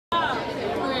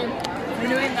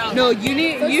No,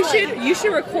 you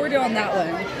should record it on that one.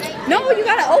 No, you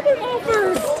gotta open them all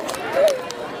first.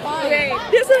 Okay.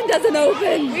 This one doesn't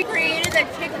open. We created a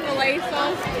Chick-fil-A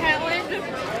sauce challenge.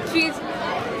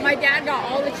 My dad got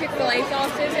all the Chick-fil-A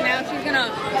sauces, and now she's gonna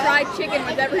fry chicken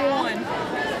with every one.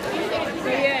 So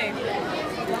yay.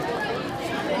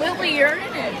 Lily, you're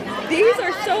in it. These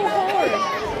are so hard.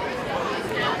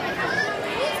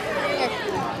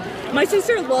 My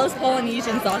sister loves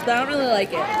Polynesian sauce, but I don't really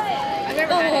like it. I've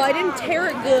never had it. I didn't tear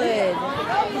it good.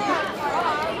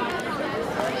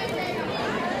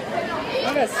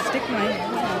 I'm gonna stick my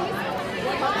hand.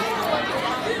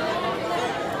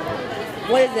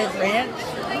 What is this, ranch?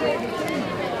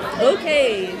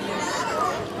 Okay.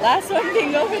 Last one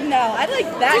can open now. I like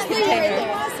that container.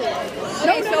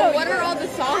 Okay, so what are all the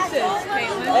sauces,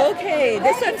 Caitlin? Okay,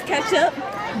 this one's ketchup,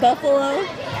 buffalo,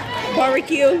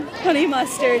 barbecue, honey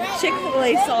mustard,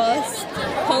 Chick-fil-A sauce,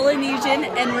 Polynesian,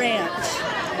 and ranch.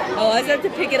 Oh, I just have to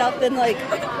pick it up in like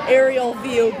aerial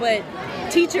view, but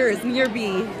teachers near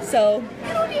B, so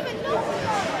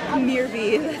near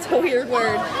B, that's a weird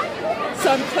word.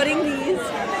 So I'm cutting these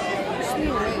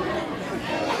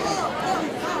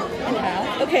in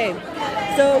half. Okay,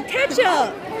 so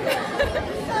ketchup.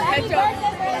 Ketchup. I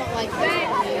don't like this,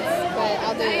 but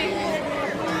I'll do it.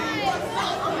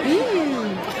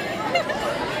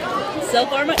 So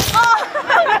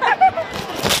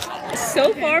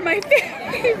far my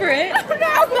favorite. Oh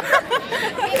no!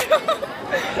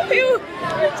 Ew,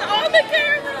 it's on the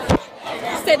camera.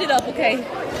 Set it up, okay.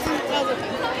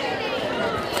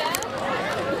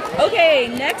 Okay,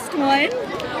 next one.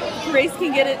 Grace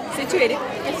can get it situated.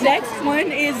 Next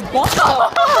one is buffalo.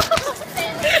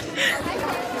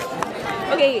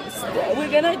 Okay, so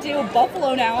we're gonna do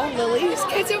buffalo now, Lily.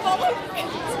 Ketchup all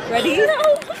over. Ready?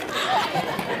 No.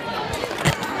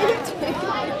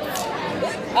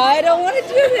 I don't want to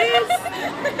do this.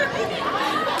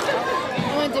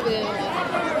 I want to dip it in a lot.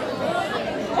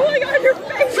 Oh my god, your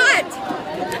face! Cut!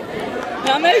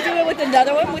 Now I'm gonna do it with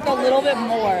another one with a little bit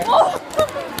more. Oh.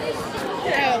 I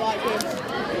have a lot too.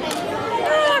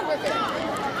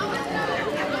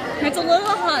 It's a little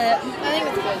hot, I think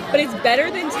it's good. but it's better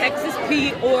than Texas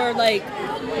Pete or like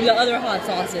the other hot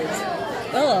sauces.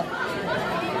 Ugh.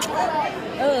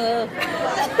 Ugh.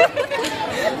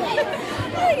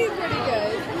 I think it's pretty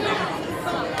good.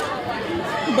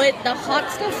 But the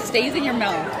hot stuff stays in your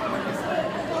mouth.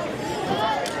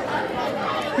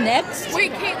 Next.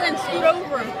 Wait, Caitlin, scoot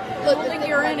over. Look, I think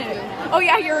you're in it. Oh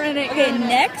yeah, you're in it. Okay,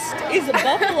 next is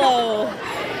buffalo.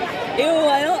 Ew,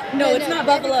 I don't. No, it's not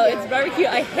buffalo. It's barbecue.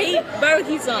 I hate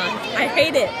barbecue sauce. I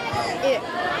hate it.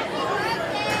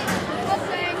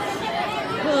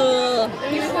 Ugh.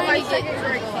 You put my chicken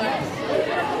very close.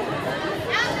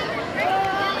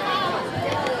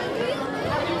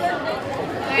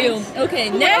 Ew. Okay,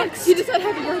 next. You just said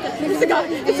happy birthday. It's a guy.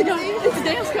 It's a guy. It's a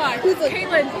dance guy. Who's like,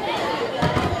 Caitlin.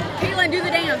 Caitlin, do the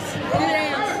dance. Do the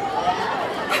dance.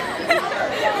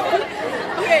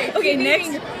 Okay. Okay,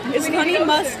 next is honey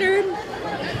mustard.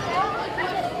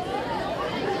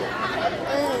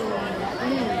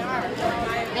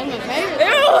 that's my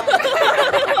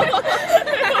favorite.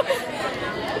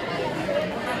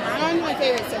 That's my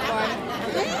favorite so far.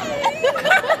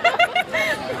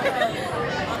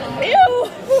 Ew.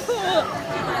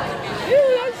 Ew,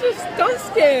 that's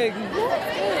disgusting.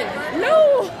 No.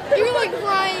 You were like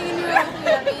crying and you were looking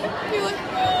at me. You were like,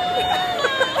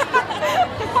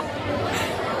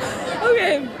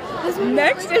 Okay,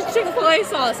 next is Chick-fil-A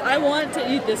sauce. I want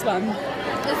to eat this one. this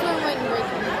one might break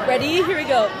me. Ready? Here we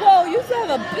go. Whoa, you still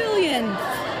have a billion.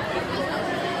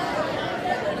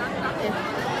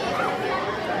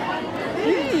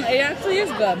 It actually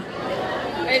is good.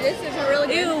 Hey, this is a really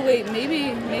good. Ew, wait,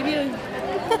 maybe.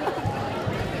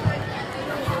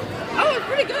 Oh, it's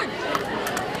pretty good.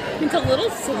 It's a little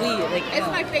sweet. Like, It's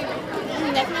my favorite.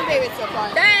 That's my favorite so far.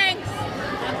 Thanks.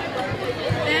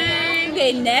 Thanks.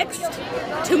 Okay, next.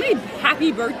 Too many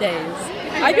happy birthdays.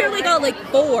 I barely got like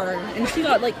 4, and she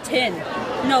got like 10.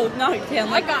 No, not 10,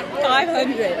 like I got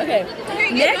 500. Okay.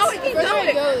 Okay, Next. keep First one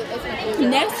going. goes, that's my favorite.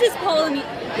 Next is Polynesian.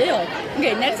 Ew.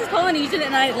 Okay, next is Polynesian,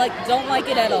 and I like don't like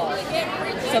it at all.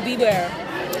 So beware.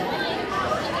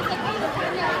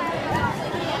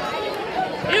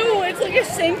 Ew, it's like the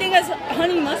same thing as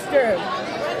honey mustard.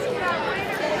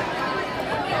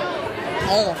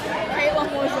 Ugh.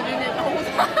 Caitlin wasn't in it the whole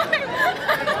time.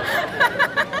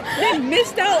 They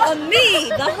missed out on me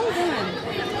the whole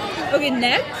time. Okay,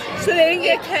 next. So they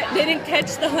didn't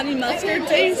catch the honey mustard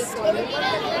taste. Should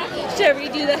I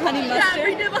redo the honey Yeah, mustard?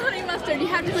 redo the honey mustard. You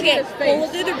have to look Okay, at his well, we'll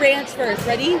face. do the ranch first.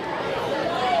 Ready?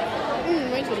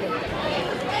 Ranch is good.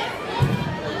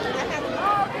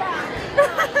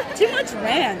 Too much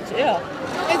ranch, ew.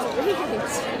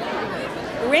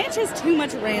 Ranch has too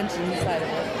much ranch inside of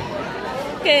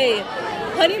it. Okay,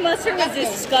 honey mustard was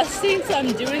disgusting, so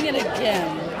I'm doing it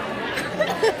again.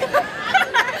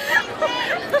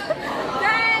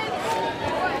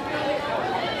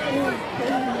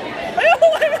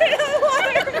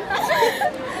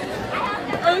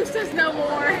 Oh, says no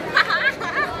more.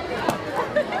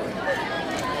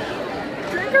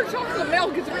 Drink her chocolate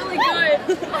milk, it's really good.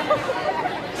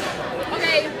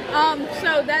 Okay,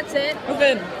 so that's it.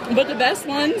 Okay, but the best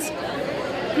ones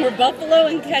were buffalo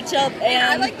and ketchup and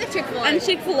I like the Chick-fil-A. and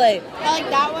Chick-fil-A. I like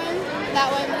that one, and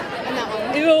that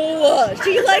one. Ew,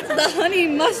 she likes the honey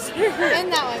mustard.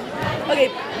 And that one. Okay,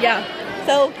 yeah.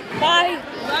 So, bye.